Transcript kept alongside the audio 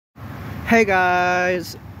Hey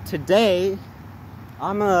guys, today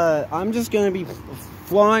I'm just gonna be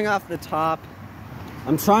flowing off the top.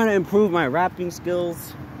 I'm trying to improve my rapping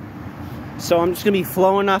skills, so I'm just gonna be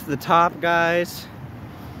flowing off the top, guys.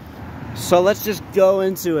 So let's just go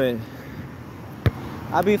into it.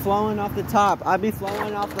 I'll be flowing off the top. I'll be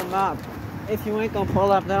flowing off the mop. If you ain't gonna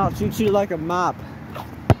pull up, then I'll shoot you like a mop.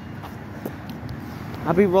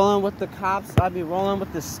 I'll be rolling with the cops. I'll be rolling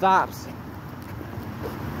with the stops.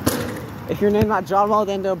 If your name's not John Wall,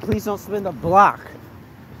 then please don't spin the block.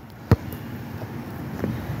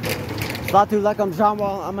 Slide through like I'm John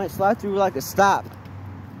Wall, I might slide through like a stop.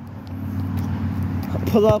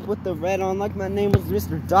 Pull up with the red on like my name was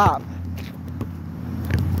Mr. Dop.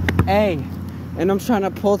 Hey, and I'm just trying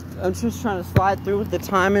to slide through with the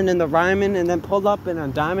timing and the rhyming, and then pull up in a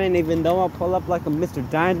diamond, even though I'll pull up like a Mr.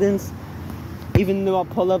 Diamonds. Even though I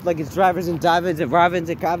pull up like it's drivers and divers and rivins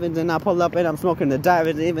and covins, and I pull up and I'm smoking the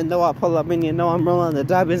divers. Even though I pull up and you know I'm rolling the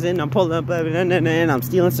divers, and I'm pulling up and I'm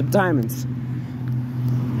stealing some diamonds.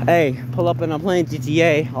 Hey, pull up and I'm playing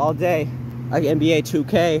GTA all day, like NBA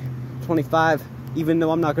 2K 25. Even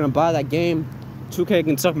though I'm not gonna buy that game, 2K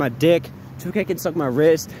can suck my dick. 2K can suck my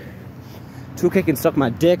wrist. 2K can suck my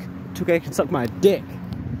dick. 2K can suck my dick.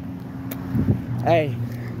 Hey,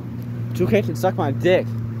 2K can suck my dick.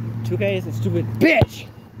 2K is a stupid bitch.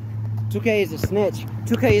 2K is a snitch.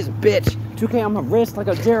 2K is a bitch. 2K on my wrist like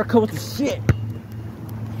a Jericho with the shit.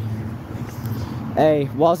 Hey,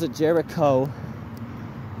 walls of Jericho,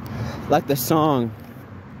 like the song.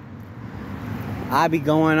 I be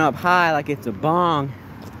going up high like it's a bong,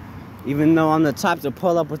 even though I'm the type to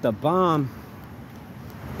pull up with a bomb.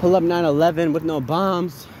 Pull up 911 with no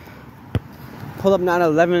bombs. Pull up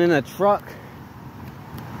 911 in a truck.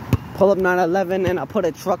 Pull up 911 and I put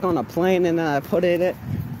a truck on a plane, and then I put it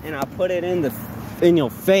in your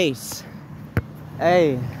face.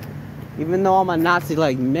 Hey, even though I'm a Nazi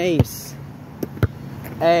like Mace.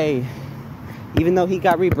 Hey, even though he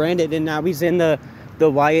got rebranded and now he's in the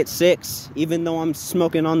Wyatt 6. Even though I'm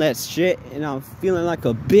smoking on that shit and I'm feeling like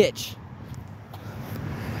a bitch.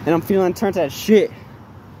 And I'm feeling turned to shit.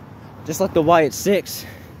 Just like the Wyatt 6.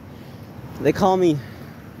 They call me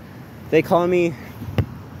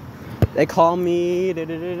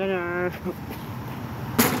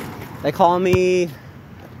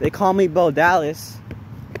Bo Dallas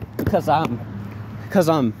because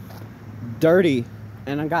I'm dirty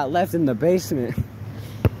and I got left in the basement.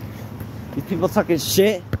 These people talking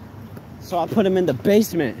shit, so I put them in the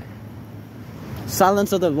basement.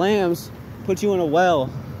 Silence of the Lambs put you in a well.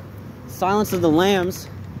 Silence of the Lambs,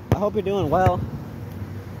 I hope you're doing well.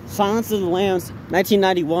 Silence of the Lambs,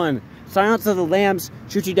 1991. Silence of the Lambs,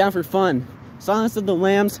 shoot you down for fun. Silence of the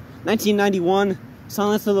Lambs, 1991.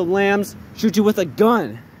 Silence of the Lambs, shoot you with a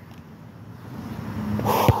gun.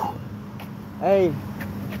 Hey,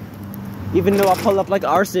 even though I pull up like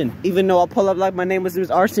arson, even though I pull up like my name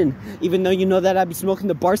was arson, even though you know that I be smoking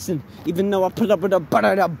the barson, even though I put up with a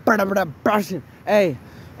barson. Hey,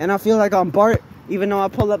 and I feel like I'm Bart, even though I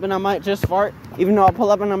pull up and I might just fart, even though I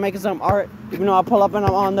pull up and I'm making some art, even though I pull up and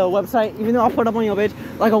I'm on the website, even though I put up on your bitch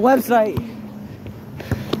like a website,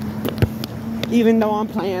 even though I'm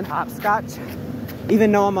playing hopscotch,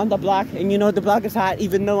 even though I'm on the block and you know the block is hot,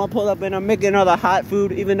 even though I pull up and I'm making all the hot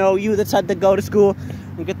food, even though you decide to go to school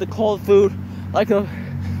and get the cold food like a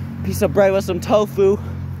piece of bread with some tofu,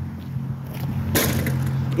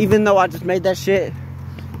 even though I just made that shit,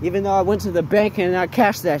 even though I went to the bank and I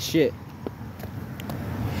cashed that shit,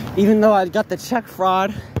 even though I got the check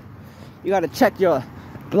fraud. You gotta check your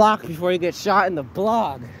block before you get shot in the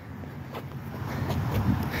blog.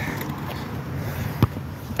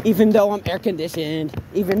 Even though I'm air conditioned,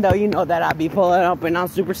 even though you know that I be pulling up and I'm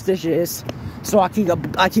superstitious, so I keep a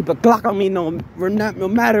Glock on me no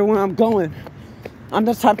matter where I'm going. I'm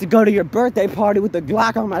the type to go to your birthday party with a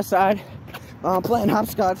Glock on my side while I'm playing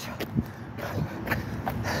hopscotch.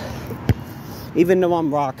 Even though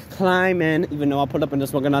I'm rock climbing, even though I pull up and I'm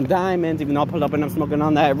smoking on diamonds, even though I pull up and I'm smoking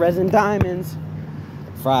on that resin diamonds.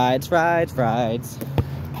 Frieds.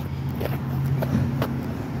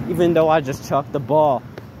 Even though I just chucked the ball,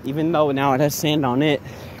 even though now it has sand on it.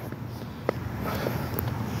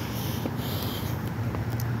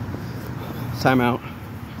 Time out.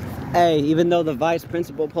 Hey, even though the vice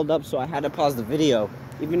principal pulled up, so I had to pause the video.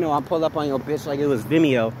 Even though I pulled up on your bitch like it was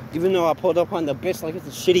Vimeo. Even though I pulled up on the bitch like it's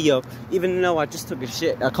a shitty-o. Even though I just took a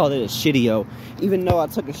shit, I called it a shitty-o. Even though I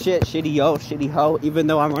took a shit, shitty-o, shitty-ho. Even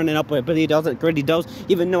though I'm running up with Billy Does at Gritty Dose.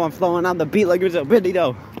 Even though I'm flowing on the beat like it's a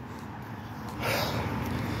bitty-do.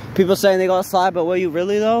 People saying they gonna slide, but will you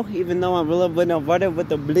really though? Even though I'm really with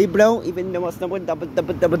the blibro, even though I'm with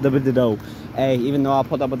the hey, even though I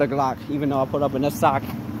pulled up with a Glock, even though I pulled up in a sock,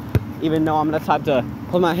 even though I'm the type to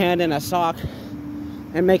put my hand in a sock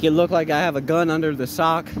and make it look like I have a gun under the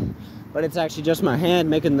sock, but it's actually just my hand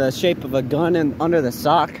making the shape of a gun under the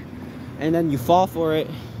sock, and then you fall for it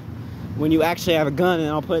when you actually have a gun, and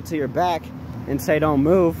I'll put it to your back and say don't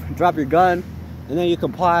move, drop your gun, and then you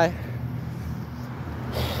comply.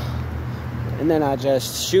 And then I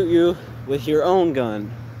just shoot you with your own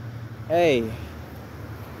gun. Hey,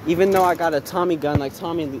 even though I got a Tommy gun like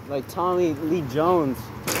Tommy Lee Jones,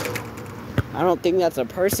 I don't think that's a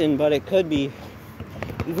person, but it could be.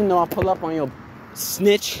 Even though I pull up on your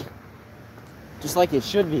snitch, just like it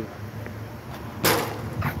should be.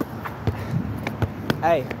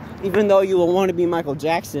 Hey, even though you will want to be Michael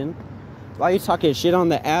Jackson, why are you talking shit on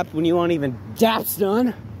the app when you won't even daps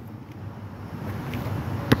done?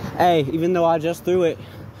 Hey, even though I just threw it,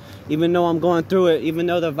 even though I'm going through it, even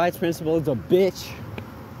though the vice principal is a bitch,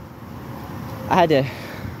 I had to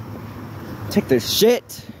take the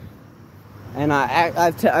shit, and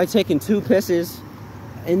I've taken 2 pisses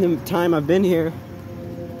in the time I've been here.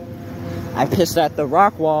 I pissed at the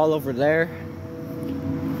rock wall over there.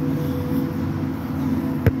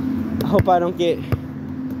 I hope I don't get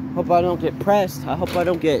pressed. I hope I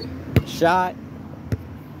don't get shot.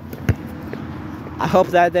 I hope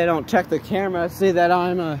that they don't check the camera, see that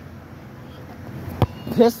I'm a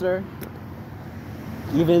pisser,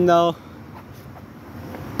 even though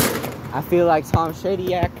I feel like Tom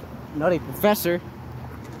Shadyac, Nutty Professor,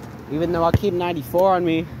 even though I keep 94 on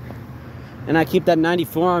me, and I keep that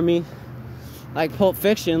 94 on me like Pulp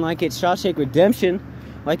Fiction, like it's Shawshank Redemption,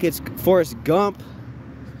 like it's Forrest Gump,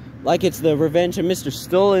 like it's the Revenge of Mr.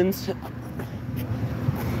 Stollens.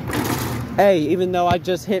 Hey, even though I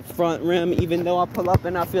just hit front rim, even though I pull up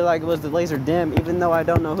and I feel like it was the laser dim, even though I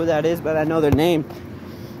don't know who that is, but I know their name,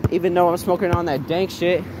 even though I'm smoking on that dank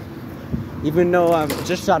shit, even though I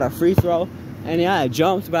just shot a free throw, and yeah, I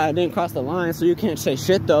jumped, but I didn't cross the line, so you can't say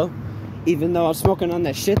shit though, even though I'm smoking on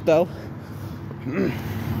that shit though.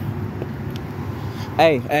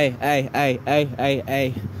 Hey,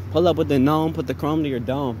 pull up with the gnome, put the chrome to your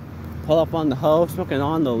dome, pull up on the hoe, smoking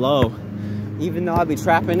on the low. Even though I be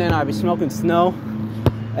trapping and I be smoking snow.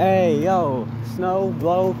 Hey, yo, snow,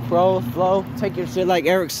 blow, crow, flow. Take your shit like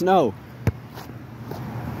Eric Snow.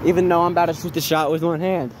 Even though I'm about to shoot the shot with one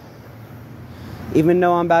hand. Even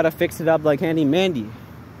though I'm about to fix it up like Handy Mandy.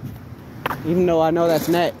 Even though I know that's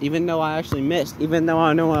net. Even though I actually missed. Even though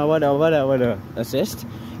I know I would assist.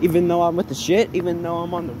 Even though I'm with the shit. Even though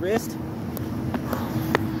I'm on the wrist.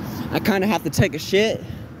 I kind of have to take a shit.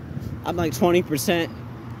 I'm like 20%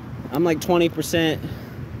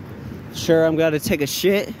 sure I'm gonna take a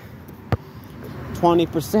shit.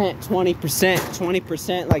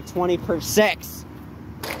 20%, like 20%.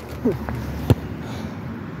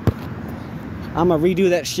 I'ma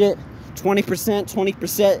redo that shit.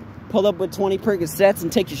 20%, pull up with 20 Percocets and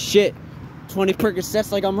take your shit. 20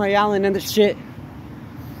 Percocets like I'm Ray Allen and the shit.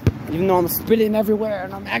 Even though I'm spitting everywhere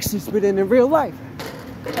and I'm actually spitting in real life.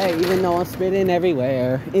 Hey, even though I'm spitting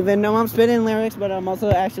everywhere, even though I'm spitting lyrics, but I'm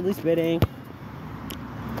also actually spitting.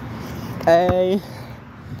 Hey,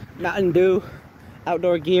 Mountain Dew,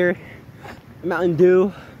 outdoor gear, Mountain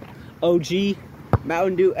Dew, OG,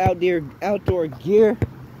 Mountain Dew outdoor gear.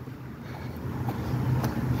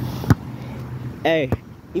 Hey,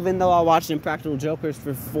 even though I watched Impractical Jokers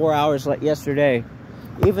for 4 hours like yesterday,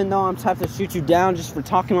 even though I'm type to shoot you down just for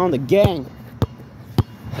talking on the gang.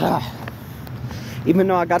 Even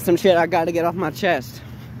though I got some shit I gotta get off my chest.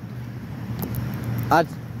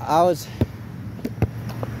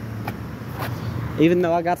 Even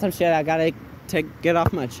though I got some shit I gotta get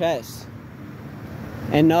off my chest.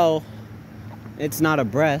 And no, it's not a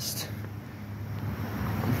breast.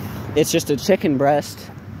 It's just a chicken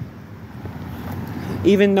breast.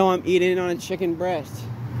 Even though I'm eating on a chicken breast.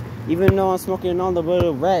 Even though I'm smoking on the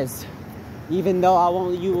little res. Even though I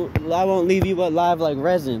won't leave you alive like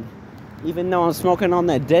resin. Even though I'm smoking on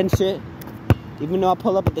that dead shit. Even though I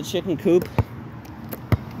pull up at the chicken coop.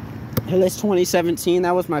 It's 2017,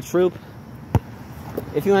 that was my troop.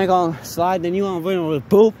 If you ain't gonna slide, then you gonna win with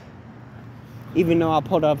boop. Even though I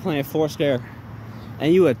pulled up playing Foursquare.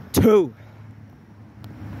 And you a 2.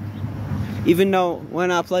 Even though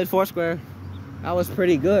when I played Foursquare, I was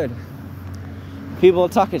pretty good. People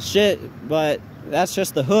talking shit, but that's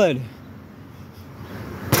just the hood.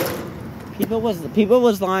 People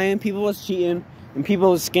was lying, people was cheating, and people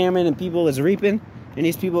was scamming, and people was reaping, and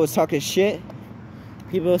these people was talking shit.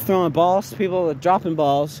 People was throwing balls, people were dropping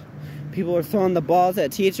balls, people were throwing the balls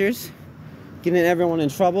at teachers, getting everyone in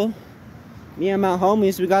trouble. Me and my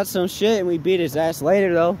homies, we got some shit and we beat his ass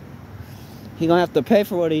later though. He gonna have to pay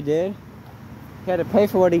for what he did. He had to pay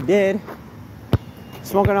for what he did.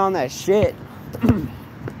 Smoking on that shit.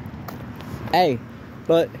 Hey,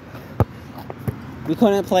 but we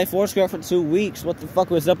couldn't play Foursquare for 2 weeks. What the fuck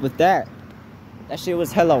was up with that? That shit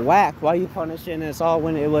was hella whack. Why you punishing us all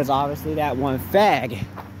when it was obviously that one fag?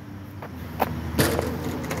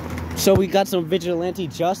 So we got some vigilante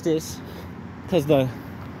justice because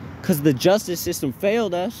the justice system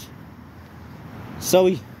failed us. So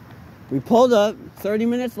we pulled up 30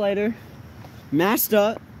 minutes later, masked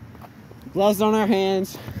up, gloves on our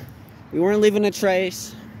hands. We weren't leaving a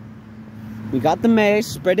trace. We got the mace,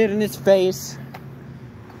 spread it in his face.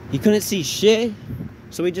 He couldn't see shit.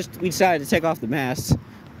 So we decided to take off the mask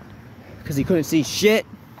because he couldn't see shit.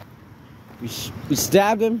 We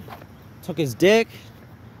stabbed him, took his dick.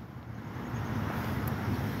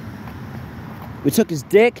 We took his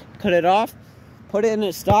dick, cut it off, put it in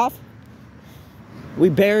his stuff. We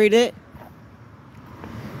buried it.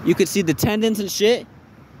 You could see the tendons and shit.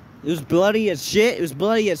 It was bloody as shit. It was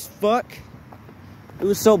bloody as fuck. It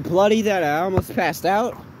was so bloody that I almost passed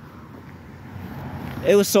out.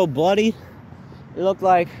 It was so bloody. It looked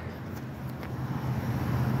like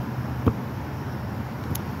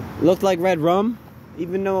red rum.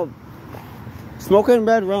 Even though smoking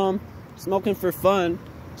red rum, smoking for fun,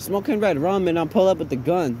 smoking red rum, and I pull up with the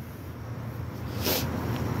gun.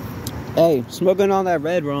 Hey, smoking on that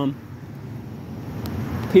red rum.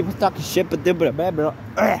 People talking shit, but they're bad, bro.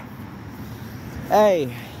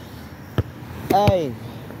 Hey,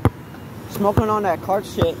 smoking on that cart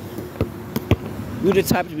shit. You the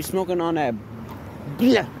type to be smoking on that.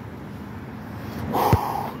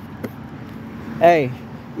 Hey,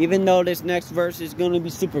 even though this next verse is gonna be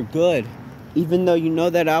super good, even though you know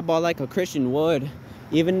that I ball like a Christian would,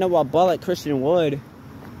 even though I ball like Christian would,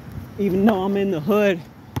 even though I'm in the hood,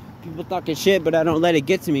 people talking shit, but I don't let it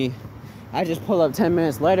get to me. I just pull up 10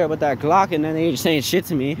 minutes later with that Glock and then they ain't saying shit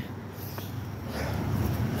to me.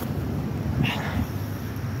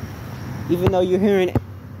 Even though you're hearing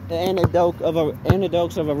the anecdotes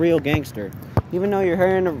of a real gangster. Even though you're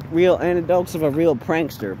hearing the real anecdotes of a real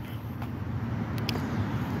prankster.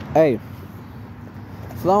 Hey,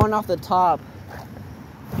 flowing off the top,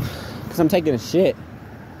 because I'm taking a shit.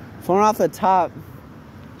 Flowing off the top,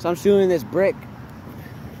 so I'm shooting this brick.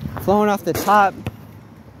 Flowing off the top,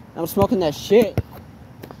 I'm smoking that shit.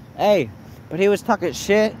 Hey, but he was talking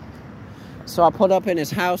shit. So I pulled up in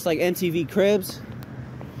his house like MTV Cribs.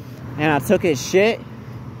 And I took his shit.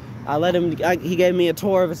 I let him, he gave me a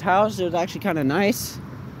tour of his house. It was actually kind of nice.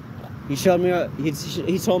 He showed me,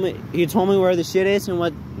 he told me where the shit is and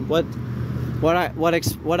what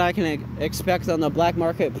I can expect on the black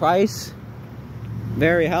market price.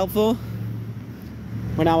 Very helpful.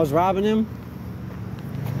 When I was robbing him.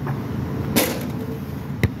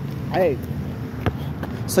 Hey.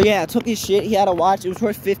 So yeah, I took his shit. He had a watch. It was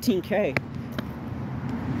worth $15K.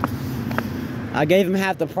 I gave him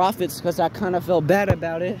half the profits because I kind of felt bad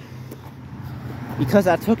about it. Because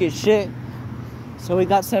I took his shit. So we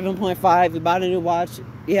got 7.5. We bought a new watch.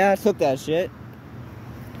 Yeah, I took that shit.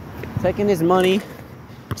 Taking his money.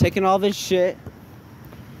 Taking all this shit.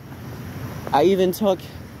 I even took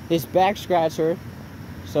his back scratcher.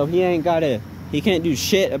 So he can't do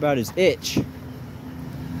shit about his itch.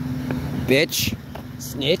 Bitch.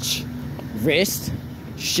 Snitch. Wrist.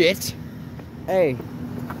 Shit. Hey.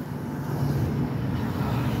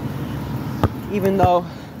 Even though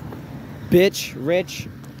bitch, rich,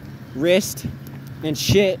 wrist, and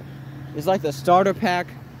shit is like the starter pack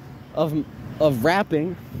of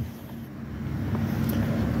rapping.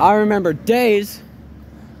 I remember days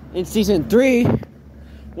in season 3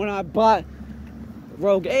 when I bought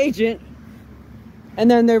Rogue Agent and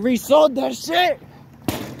then they resold that shit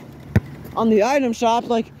on the item shop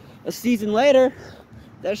like a season later.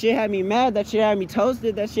 That shit had me mad, that shit had me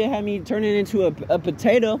toasted, that shit had me turning into a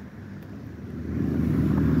potato.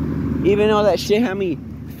 Even though that shit had me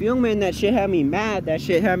fuming, that shit had me mad, that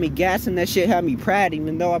shit had me gassing, that shit had me proud.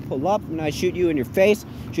 Even though I pull up and I shoot you in your face,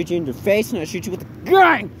 and I shoot you with a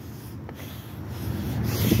gun.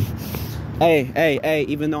 Hey,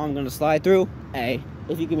 even though I'm gonna slide through, hey,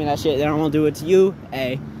 if you give me that shit, then I'm gonna do it to you,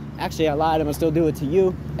 hey. Actually, I lied, I'm gonna still do it to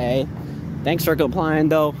you, hey. Thanks for complying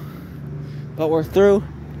though, but we're through.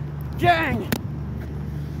 Gang!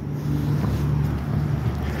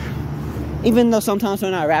 Even though sometimes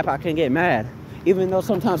when I rap, I can get mad. Even though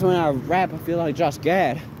sometimes when I rap, I feel like Josh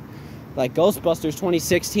Gad. Like Ghostbusters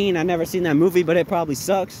 2016, I never seen that movie, but it probably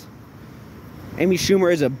sucks. Amy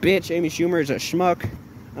Schumer is a bitch. Amy Schumer is a schmuck.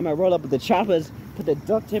 I'm gonna roll up with the choppers, put the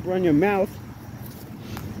duct tape around your mouth,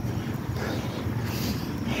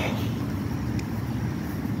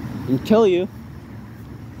 and kill you.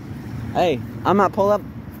 Hey, I'm not pull up.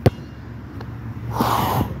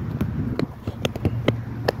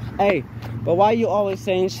 Hey, but why are you always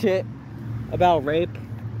saying shit about rape?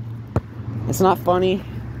 It's not funny.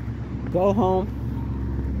 Go home.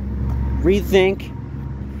 Rethink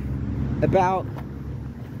about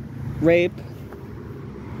rape.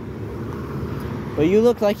 But you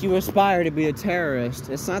look like you aspire to be a terrorist.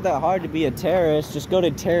 It's not that hard to be a terrorist. Just go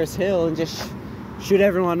to Terrace Hill and just shoot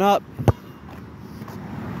everyone up.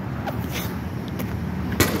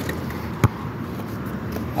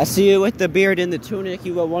 I see you with the beard and the tunic.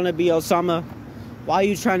 You want to be Osama. Why are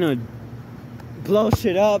you trying to blow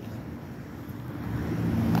shit up?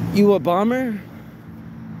 You a bomber?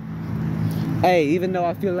 Hey, even though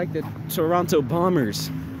I feel like the Toronto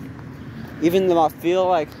Bombers, even though I feel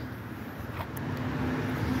like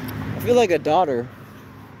a daughter,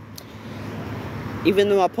 even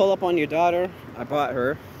though I pull up on your daughter, I bought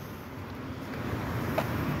her.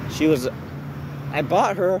 I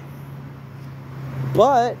bought her,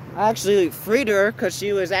 but I actually freed her because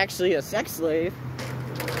she was actually a sex slave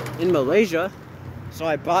in Malaysia. So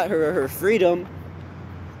I bought her freedom.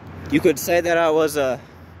 You could say that I was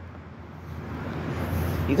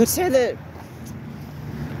you could say that,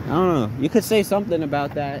 I don't know, you could say something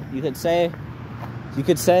about that. You could say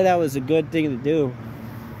that was a good thing to do.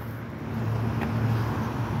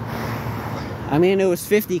 I mean, it was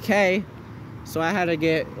 $50K, so I had to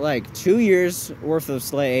get like 2 years worth of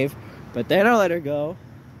slave, but then I let her go.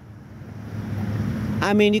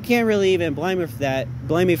 I mean, you can't really even blame me for that.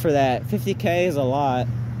 $50K is a lot.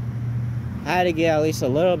 I had to get at least a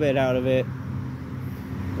little bit out of it,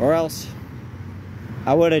 or else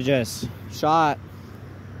I would have just shot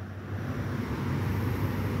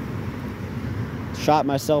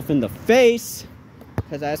myself in the face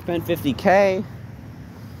because I spent $50K.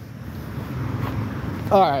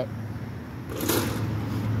 Alright.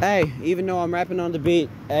 Hey, even though I'm rapping on the beat,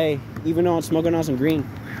 hey, even though I'm smoking on some green,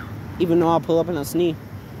 even though I'll pull up in a knee,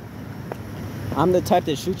 I'm the type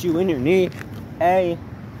to shoot you in your knee. Hey,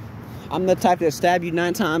 I'm the type to stab you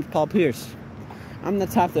 9 times, Paul Pierce. I'm the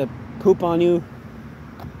type to poop on you,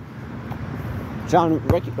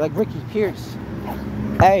 Ricky Pierce.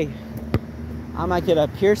 Hey, I might get a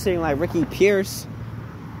piercing like Ricky Pierce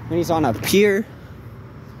when he's on a pier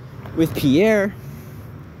with Pierre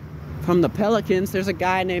from the Pelicans. There's a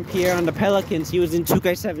guy named Pierre on the Pelicans. He was in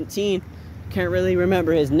 2K17. Can't really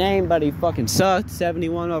remember his name, but he fucking sucked.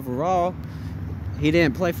 71 overall. He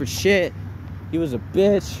didn't play for shit. He was a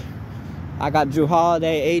bitch. I got Drew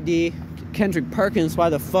Holiday, AD, Kendrick Perkins. Why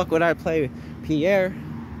the fuck would I play Pierre?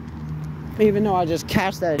 Even though I just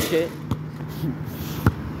cashed that shit.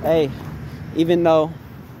 Hey, even though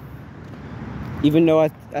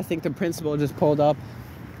I think the principal just pulled up,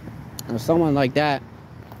 or someone like that.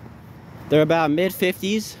 They're about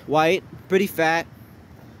mid-50s, white, pretty fat.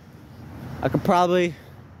 I could probably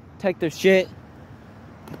take their shit.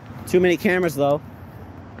 Too many cameras though.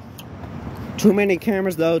 Too many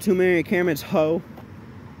cameras, ho.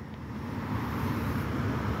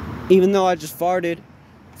 Even though I just farted,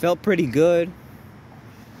 felt pretty good.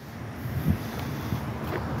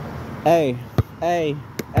 Hey,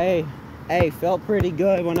 felt pretty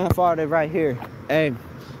good when I farted right here. Hey,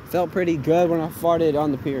 felt pretty good when I farted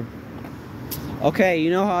on the pier. Okay, you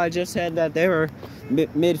know how I just said that they were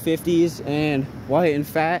mid-50s and white and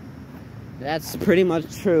fat? That's pretty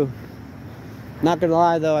much true. Not gonna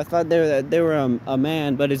lie though, I thought they were a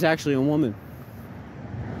man, but it's actually a woman.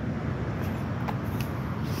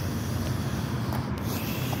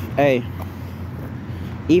 Hey,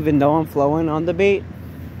 even though I'm flowing on the beat,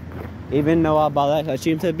 even though I'm about to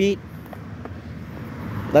Hashim the beat,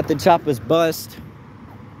 let the choppers bust.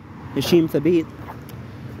 Hashim the beat.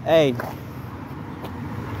 Hey.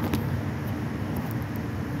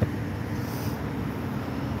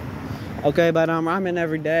 Okay, but I'm rhyming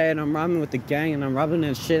every day, and I'm rhyming with the gang, and I'm robbing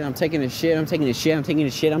this shit. I'm taking his shit. I'm taking his shit. I'm taking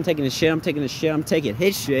his shit. I'm taking his shit. I'm taking his shit. I'm taking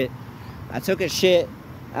his shit. I took his shit.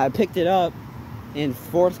 I picked it up in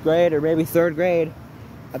 4th grade or maybe 3rd grade.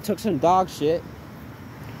 I took some dog shit,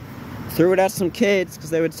 threw it at some kids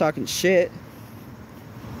because they were talking shit.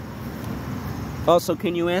 Also,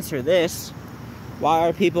 can you answer this? Why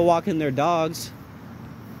are people walking their dogs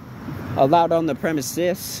allowed on the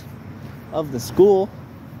premises of the school?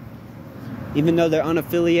 Even though they're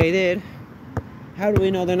unaffiliated, how do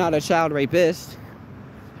we know they're not a child rapist?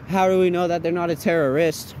 How do we know that they're not a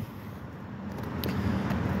terrorist?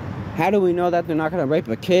 How do we know that they're not going to rape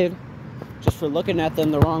a kid just for looking at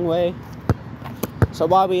them the wrong way? So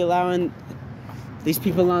why are we allowing these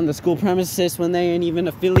people on the school premises when they ain't even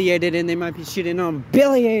affiliated and they might be shitting on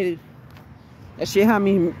affiliated? That shit had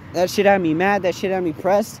me mad. That shit had me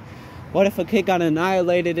pressed. What if a kid got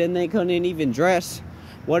annihilated and they couldn't even dress?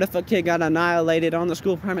 What if a kid got annihilated on the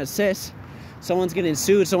school premises? Someone's getting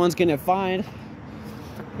sued, someone's getting fined.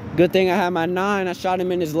 Good thing I had my 9. I shot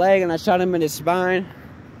him in his leg and I shot him in his spine.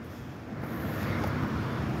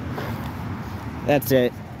 That's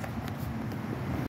it.